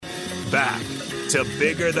back to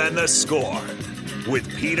Bigger Than the Score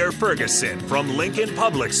with Peter Ferguson from Lincoln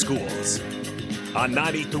Public Schools on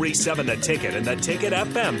 93.7 The Ticket and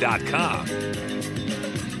theticketfm.com.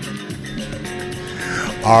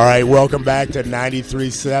 All right, welcome back to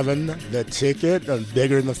 93.7 The Ticket,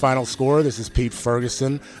 Bigger Than the Final Score. This is Pete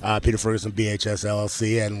Ferguson, Peter Ferguson, BHS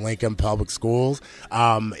LLC, and Lincoln Public Schools.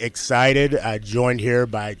 Excited, joined here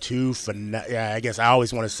by two, I guess I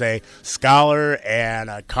always want to say, scholar and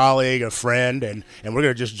a colleague, a friend, and we're going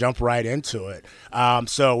to just jump right into it.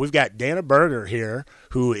 So we've got Dana Berger here,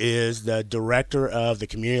 who is the director of the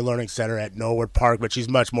Community Learning Center at Norwood Park, but she's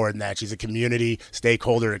much more than that. She's a community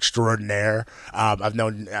stakeholder extraordinaire. I've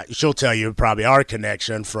known, she'll tell you probably our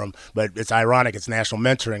connection but it's ironic, it's National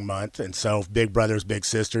Mentoring Month, and so big brothers, big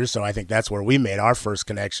sisters, so I think that's where we made our first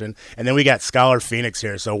connection. And then we got Scholar Phoenix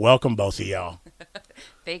here, so welcome both of y'all.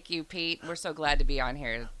 Thank you, Pete. We're so glad to be on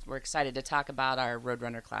here. We're excited to talk about our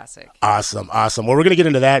Roadrunner Classic. Awesome. Well, we're going to get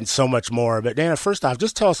into that and so much more. But, Dana, first off,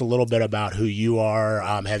 just tell us a little bit about who you are.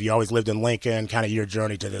 Have you always lived in Lincoln, kind of your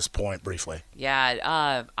journey to this point, briefly?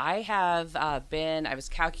 Yeah, I have I was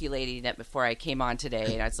calculating it before I came on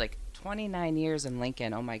today, and I was like, 29 years in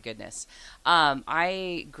Lincoln. Oh, my goodness.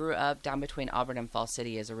 I grew up down between Auburn and Fall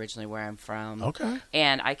City is originally where I'm from. Okay.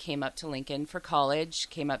 And I came up to Lincoln for college,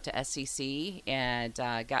 came up to SEC, and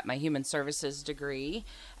got my human services degree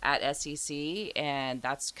at SEC. And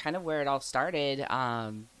that's kind of where it all started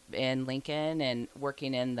in Lincoln and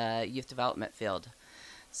working in the youth development field.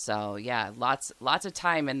 So, yeah, lots of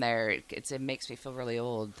time in there. It makes me feel really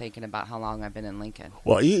old thinking about how long I've been in Lincoln.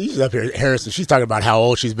 Well, he's up here. Harrison, she's talking about how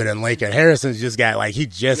old she's been in Lincoln. Harrison's just got,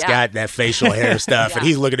 got that facial hair stuff, Yeah. And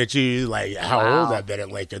he's looking at you like, how Wow. old I've been in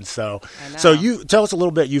Lincoln. So know. You tell us a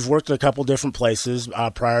little bit. You've worked at a couple different places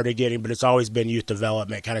prior to getting, but it's always been youth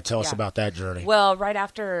development. Kind of tell us about that journey. Well, right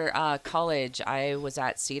after college, I was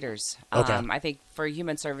at Cedars. Okay. I think for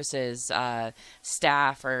human services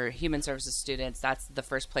staff or human services students, that's the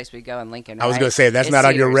first place we go in Lincoln. I was right? going to say, if that's It's not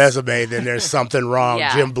on your Cedars. resume, then there's something wrong.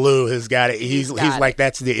 Yeah. Jim Blue has got it. He's got like, it.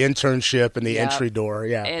 that's the internship and the Yep. entry door.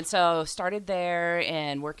 Yeah. And so started there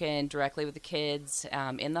and working directly with the kids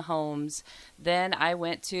in the homes. Then I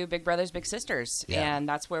went to Big Brothers Big Sisters, Yeah. and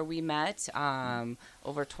that's where we met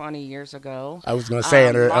over 20 years ago. I was going to say,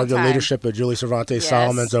 under long the time. leadership of Julie Cervantes Yes.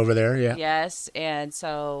 Solomon's over there. Yeah. Yes, and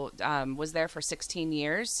so was there for 16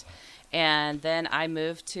 years. And then I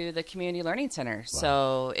moved to the Community Learning Center. Wow.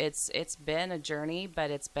 So it's been a journey,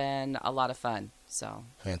 but it's been a lot of fun. So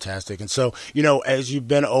Fantastic. And so, as you've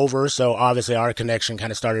been over, so obviously our connection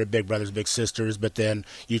kind of started at Big Brothers Big Sisters, but then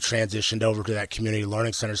you transitioned over to that Community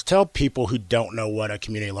Learning Centers. Tell people who don't know what a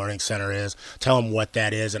Community Learning Center is, tell them what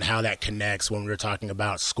that is and how that connects when we're talking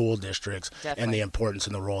about school districts. Definitely. And the importance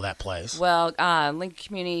and the role that plays. Well, Lincoln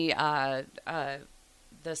Community,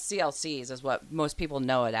 the CLCs is what most people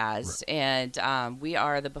know it as. Right. And we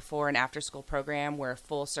are the before and after school program. We're a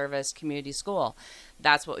full service community school.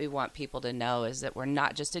 That's what we want people to know, is that we're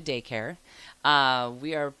not just a daycare.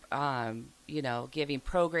 We are, giving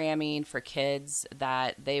programming for kids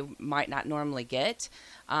that they might not normally get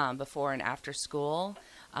before and after school.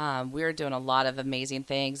 We're doing a lot of amazing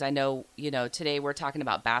things. I know, today we're talking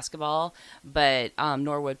about basketball, but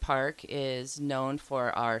Norwood Park is known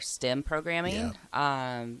for our STEM programming.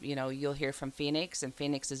 Yeah. You'll hear from Phoenix, and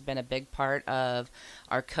Phoenix has been a big part of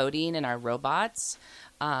our coding and our robots.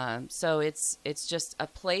 So it's just a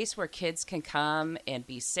place where kids can come and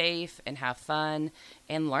be safe and have fun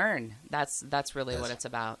and learn. That's really what it's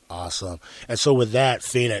about. Awesome. And so with that,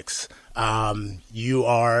 Phoenix, you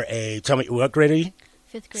are tell me, what grade are you?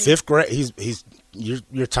 Fifth grade.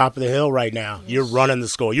 You're top of the hill right now. Yes. You're running the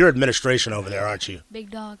school. You're administration over there, aren't you?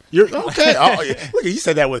 Big dog. You're okay. Oh, look, you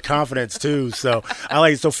said that with confidence too. So I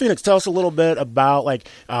like it. So Phoenix, tell us a little bit about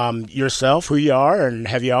yourself, who you are, and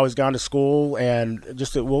have you always gone to school, and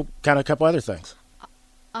just a couple other things.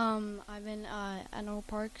 I've been at Norwood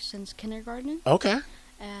Park since kindergarten. Okay.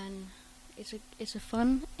 And it's a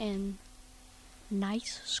fun and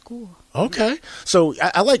nice school. Okay. So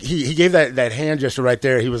I like he gave that hand gesture right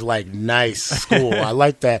there. He was like, nice school. I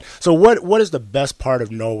like that. So what is the best part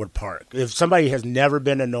of Norwood Park? If somebody has never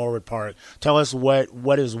been to Norwood Park, tell us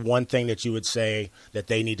what is one thing that you would say that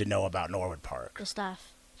they need to know about Norwood Park? The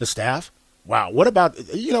staff. The staff? Wow. What about,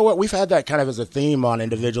 we've had that kind of as a theme on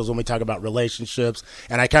individuals when we talk about relationships,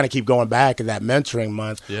 and I kind of keep going back to that mentoring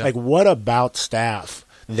month. Yeah. Like, what about staff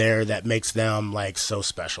there that makes them so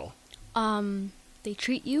special? They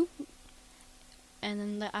treat you, and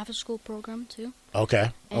then the after-school program, too.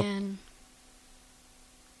 Okay. And,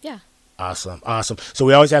 yeah. Awesome, awesome. So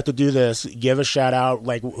we always have to do this. Give a shout out.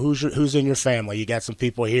 Like who's in your family? You got some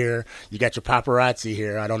people here. You got your paparazzi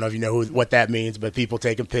here. I don't know if you know what that means, but people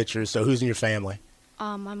taking pictures. So who's in your family?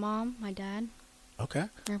 My mom, my dad, Okay.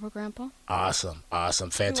 grandpa. Awesome, awesome, Who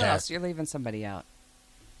else? fantastic. You're leaving somebody out.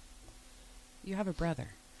 You have a brother.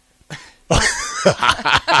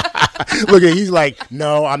 Look, he's like,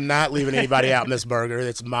 no, I'm not leaving anybody out, Miss Berger.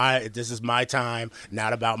 This is my time,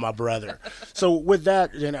 not about my brother. So with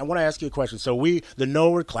that, and I want to ask you a question. So the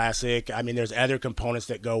Norwood Classic, I mean, there's other components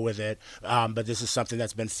that go with it, but this is something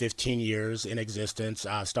that's been 15 years in existence.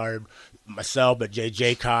 Started myself, but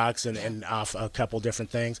J.J. Cox and a couple different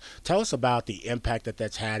things. Tell us about the impact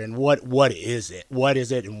that's had, and what is it? What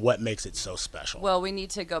is it, and what makes it so special? Well, we need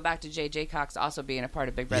to go back to J.J. Cox also being a part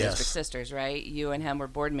of Big Brothers Yes. Big Sisters, right? You and him were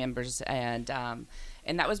board members, and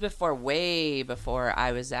that was way before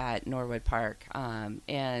I was at Norwood Park.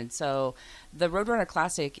 And so the Roadrunner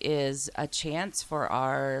Classic is a chance for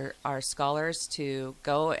our scholars to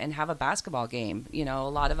go and have a basketball game. You know, a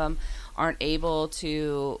lot of them aren't able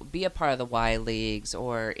to be a part of the Y Leagues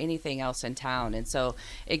or anything else in town. And so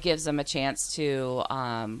it gives them a chance to,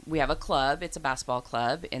 we have a club, it's a basketball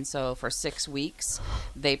club. And so for 6 weeks,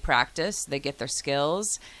 they practice, they get their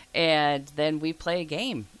skills, and then we play a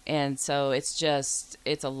game. And so it's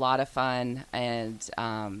a lot of fun. And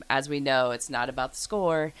as we know, it's not about the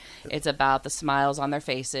score. It's about the smiles on their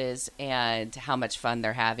faces and how much fun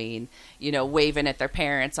they're having, you know, waving at their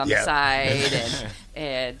parents on the side.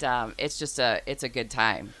 And it's a good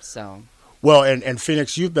time. So. Well, and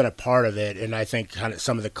Phoenix, you've been a part of it, and I think kind of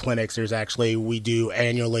some of the clinics, we do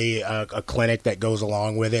annually a clinic that goes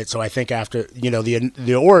along with it. So I think after,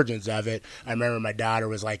 the origins of it, I remember my daughter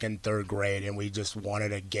was like in 3rd grade, and we just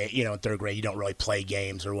wanted a game. You know, in 3rd grade, you don't really play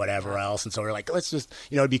games or whatever else. And so we're like, let's just,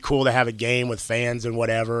 it'd be cool to have a game with fans and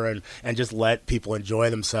whatever, and just let people enjoy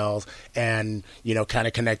themselves. And, kind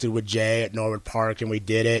of connected with Jay at Norwood Park, and we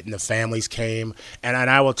did it, and the families came. And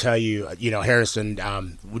I will tell you, Harrison,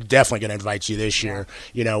 we're definitely going to invite you this year.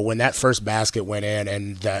 When that first basket went in,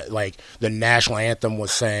 and the national anthem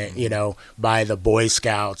was saying, by the Boy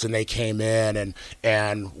Scouts, and they came in,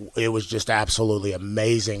 and it was just absolutely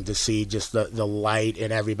amazing to see just the light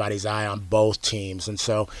in everybody's eye on both teams. And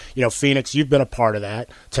so, Phoenix, you've been a part of that.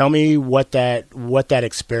 Tell me what that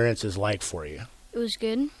experience is like for you. It was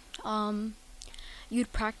good.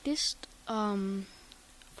 You'd practiced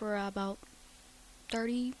for about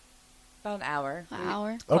 30. About an hour. An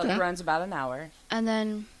hour. Club Okay. runs about an hour. And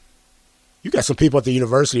then You got some people at the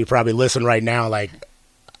university who probably listen right now like,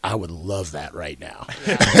 I would love that right now.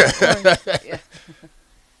 Yeah.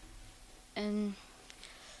 and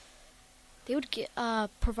they would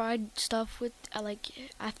provide stuff with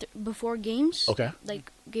before games. Okay.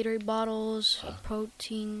 Like Gatorade bottles,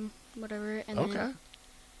 protein, whatever, and then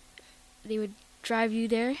they would drive you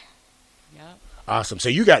there. Yeah. Awesome. So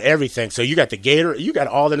you got everything. So you got the Gatorade, you got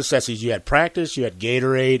all the necessities. You had practice, you had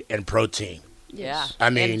Gatorade, and protein. Yes. I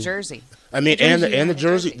mean, and jersey. and the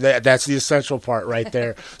jersey, that's the essential part right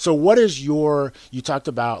there. So what is you talked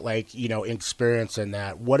about experience in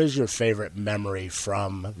that. What is your favorite memory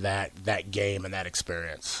from that game and that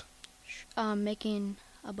experience? Making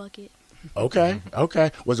a bucket. Okay.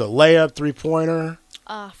 Was it a layup, 3-pointer?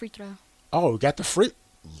 Free throw. Oh, we got the free.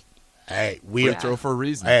 Hey, Free throw for a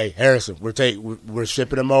reason. Hey, Harrison, we're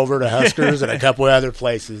shipping them over to Huskers and a couple of other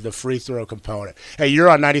places, the free throw component. Hey, you're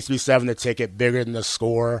on 93.7 The Ticket, Bigger Than the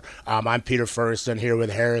Score. I'm Peter Ferguson here with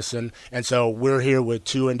Harrison. And so we're here with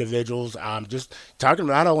two individuals just talking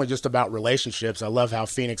not only just about relationships. I love how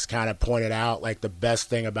Phoenix kind of pointed out the best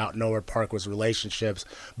thing about Norwood Park was relationships,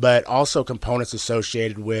 but also components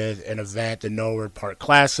associated with an event, the Norwood Park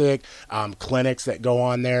Classic, clinics that go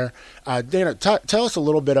on there. Dana, tell us a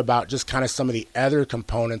little bit about just kind of some of the other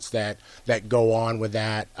components that go on with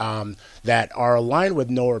that that are aligned with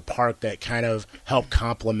Norwood Park that kind of help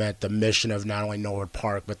complement the mission of not only Norwood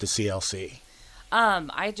Park but the CLC.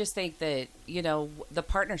 I just think that, the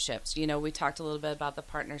partnerships, we talked a little bit about the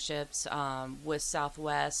partnerships with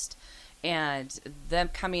Southwest and them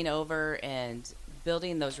coming over and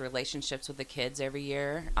building those relationships with the kids every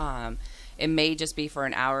year. It may just be for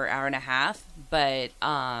an hour and a half, but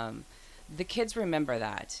the kids remember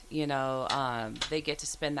that, they get to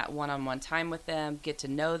spend that one-on-one time with them, get to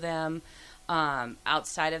know them.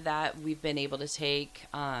 Outside of that, we've been able to take,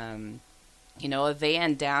 a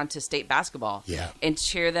van down to state basketball and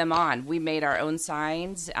cheer them on. We made our own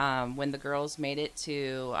signs when the girls made it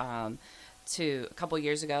to a couple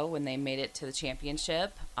years ago when they made it to the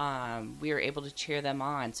championship. We were able to cheer them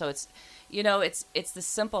on. So it's, it's the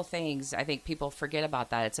simple things. I think people forget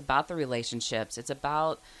about that. It's about the relationships. It's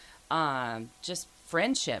about just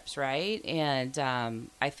friendships, right? And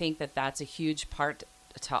I think that that's a huge part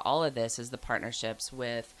to all of this is the partnerships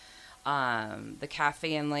with the CAF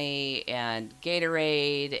family and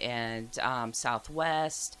Gatorade and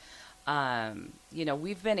Southwest.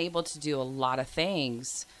 We've been able to do a lot of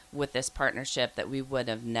things with this partnership that we would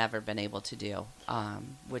have never been able to do,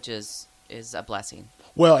 which is a blessing.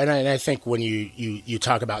 Well, and I think when you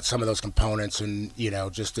talk about some of those components and,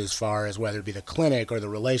 just as far as whether it be the clinic or the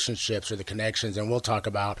relationships or the connections, and we'll talk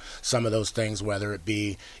about some of those things, whether it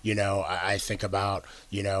be, I think about,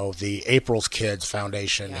 the April's Kids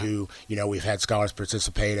Foundation, who, we've had scholars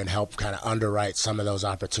participate and help kind of underwrite some of those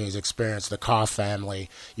opportunities, experience the Koff family,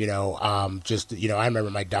 I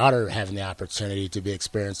remember my daughter having the opportunity to be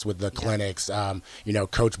experienced with the clinics,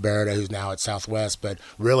 Coach Beretta, who's now at Southwest, but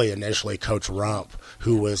really initially Coach Rump,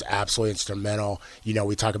 who was absolutely instrumental.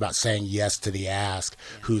 We talk about saying yes to the ask,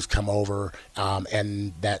 who's come over,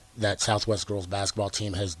 and that Southwest girls basketball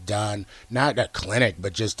team has done not a clinic,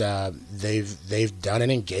 but just they've done an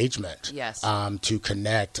engagement to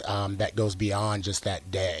connect that goes beyond just that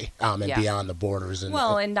day and beyond the borders.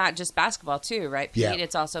 And not just basketball too, right, Pete? Yeah.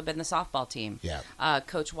 It's also been the softball team. Yeah.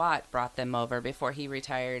 Coach Watt brought them over before he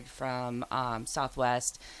retired from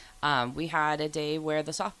Southwest. We had a day where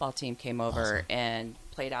the softball team came over and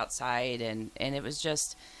played outside, and it's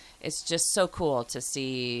just so cool to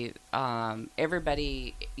see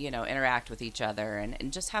everybody, interact with each other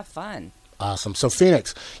and just have fun. Awesome. So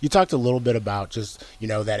Phoenix, you talked a little bit about just,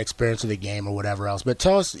 that experience of the game or whatever else, but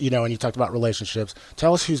tell us, and you talked about relationships,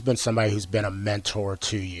 tell us who's been somebody who's been a mentor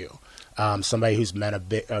to you, somebody who's meant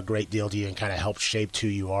a great deal to you and kind of helped shape who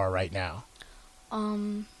you are right now.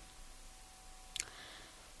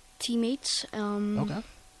 Teammates,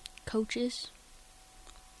 coaches.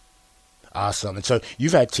 Awesome. And so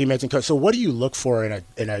you've had teammates and coaches. So what do you look for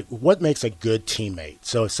in a what makes a good teammate?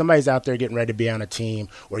 So if somebody's out there getting ready to be on a team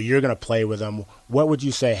or you're going to play with them, what would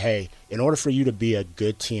you say, hey, in order for you to be a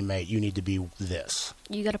good teammate, you need to be this?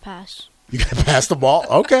 You got to pass. You got to pass the ball?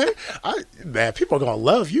 Okay. Man, people are going to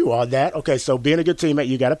love you on that. Okay, so being a good teammate,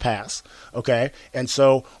 you got to pass. Okay. And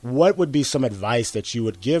so what would be some advice that you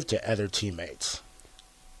would give to other teammates?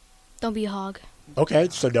 Don't be a hog. Okay,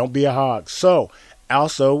 so don't be a hog. So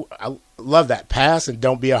also, I love that. Pass and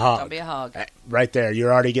don't be a hog. Don't be a hog. Right there.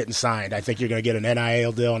 You're already getting signed. I think you're going to get an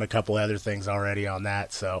NIL deal and a couple other things already on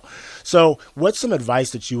that. So what's some advice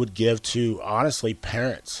that you would give to, honestly,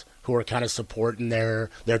 parents who are kind of supporting their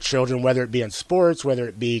children, whether it be in sports, whether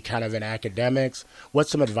it be kind of in academics? What's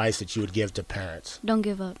some advice that you would give to parents? Don't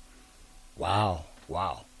give up. Wow.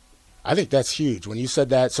 I think that's huge. When you said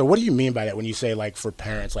that, so what do you mean by that when you say, like, for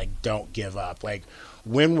parents, like, don't give up? Like,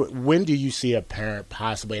 when do you see a parent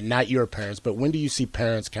possibly, and not your parents, but when do you see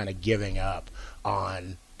parents kind of giving up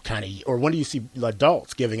on or when do you see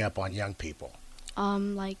adults giving up on young people?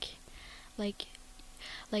 Like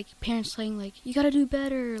parents saying, like, you got to do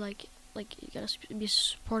better, like you got to be a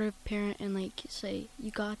supportive parent and, like, say, you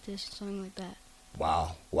got this, something like that.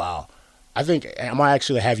 Wow. I think I might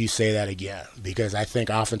actually have you say that again, because I think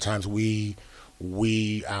oftentimes we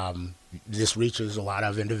this reaches a lot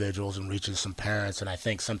of individuals and reaches some parents, and I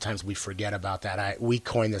think sometimes we forget about that. We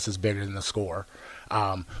coined this as bigger than the score.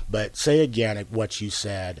 But say again what you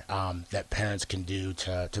said that parents can do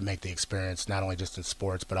to make the experience, not only just in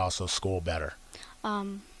sports, but also school, better.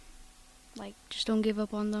 Like, just don't give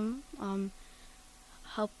up on them.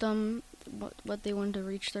 Help them what they want to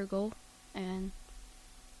reach their goal, and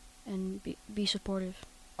be supportive.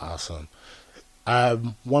 Awesome.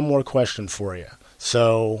 One more question for you.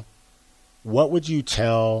 So what would you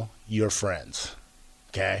tell your friends?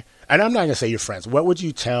 Okay. And I'm not going to say your friends. What would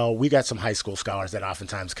you tell? We got some high school scholars that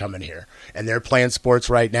oftentimes come in here, and they're playing sports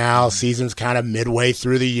right now. Season's kind of midway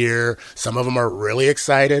through the year. Some of them are really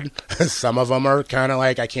excited. Some of them are kind of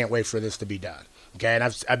like, I can't wait for this to be done. Okay, and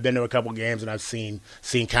I've been to a couple games, and I've seen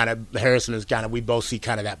kind of Harrison is kind of, we both see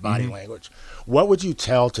kind of that body language. What would you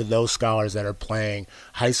tell to those scholars that are playing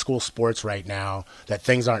high school sports right now that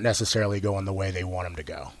things aren't necessarily going the way they want them to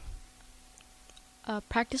go?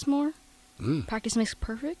 Practice more. Practice makes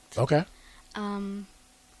perfect. Okay.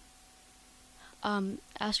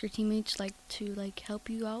 Ask your teammates to help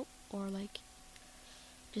you out, or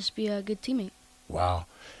just be a good teammate. Wow.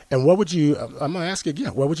 And what would you, I'm going to ask you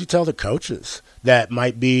again, what would you tell the coaches that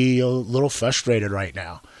might be a little frustrated right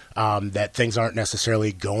now, that things aren't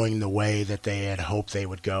necessarily going the way that they had hoped they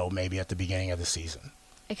would go maybe at the beginning of the season?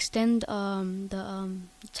 Extend the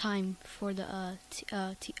time for the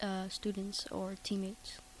students or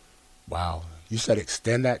teammates. Wow. You said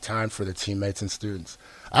extend that time for the teammates and students.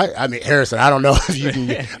 I mean, Harrison, I don't know if you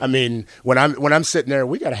can, I mean, when I'm sitting there,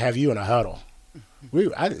 we got to have you in a huddle.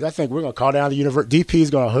 I think we're gonna call down the university. DP is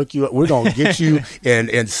gonna hook you up. We're gonna get you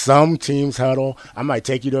in some team's huddle. I might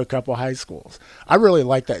take you to a couple high schools. I really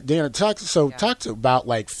like that. Dan, talk about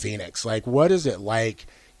like Phoenix. Like, what is it like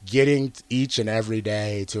getting each and every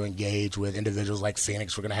day to engage with individuals like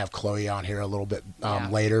Phoenix? We're gonna have Chloe on here a little bit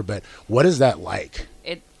later, but what is that like?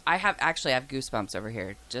 I have goosebumps over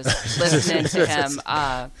here just listening to him.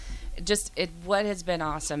 What has been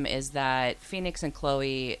awesome is that Phoenix and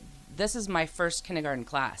Chloe, this is my first kindergarten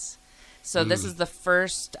class. So this is the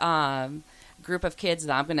first group of kids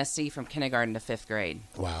that I'm going to see from kindergarten to 5th grade.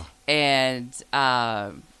 Wow. And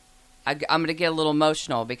I'm going to get a little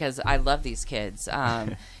emotional because I love these kids. Chloe,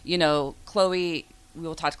 we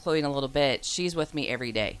will talk to Chloe in a little bit. She's with me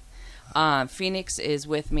every day. Phoenix is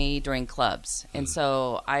with me during clubs, and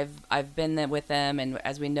so I've been with them. And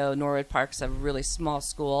as we know, Norwood Park's a really small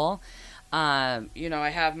school. I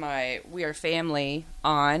have my "We Are Family"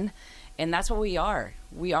 on, and that's what we are.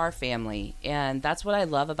 We are family, and that's what I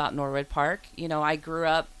love about Norwood Park. I grew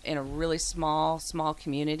up in a really small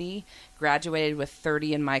community. Graduated with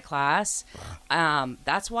 30 in my class.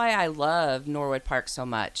 That's why I love Norwood Park so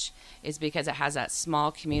much. Is because it has that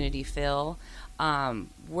small community feel.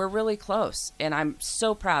 We're really close, and I'm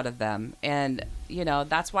so proud of them. And,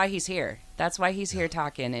 that's why he's here. That's why he's here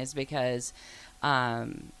talking, is because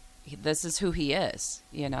this is who he is.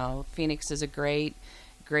 Phoenix is a great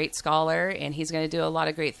scholar, and he's going to do a lot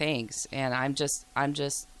of great things. And I'm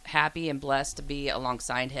just happy and blessed to be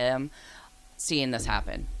alongside him, seeing this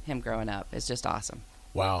happen, him growing up. It's just awesome.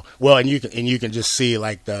 Wow. Well, and you can just see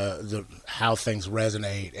like the how things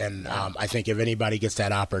resonate, and I think if anybody gets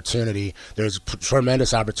that opportunity, there's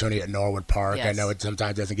tremendous opportunity at Norwood Park. Yes. I know it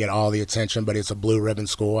sometimes doesn't get all the attention, but it's a blue ribbon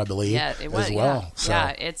school, I believe. Yeah, it was as well. Yeah, so. Yeah,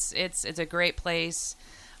 it's a great place,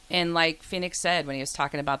 and like Phoenix said when he was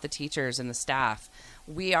talking about the teachers and the staff,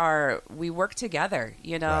 we work together.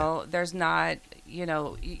 Right. There's not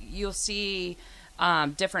you'll see.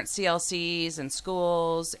 Different CLCs and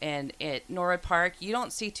schools, and at Norwood Park, you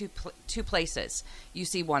don't see two places. You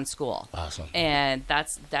see one school. Awesome. And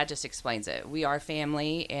that just explains it. We are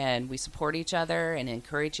family, and we support each other and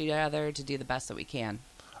encourage each other to do the best that we can.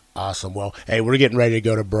 Awesome. Well, hey, we're getting ready to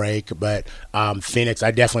go to break, but Phoenix,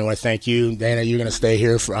 I definitely want to thank you. Dana, you're going to stay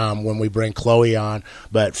here for, when we bring Chloe on.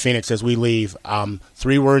 But Phoenix, as we leave,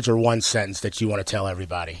 3 words or 1 sentence that you want to tell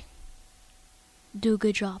everybody. Do a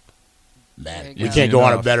good job. Man, we can't go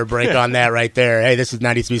on a better break on that right there. Hey, this is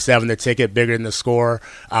 93.7 The Ticket, bigger than the score.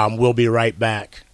 We'll be right back.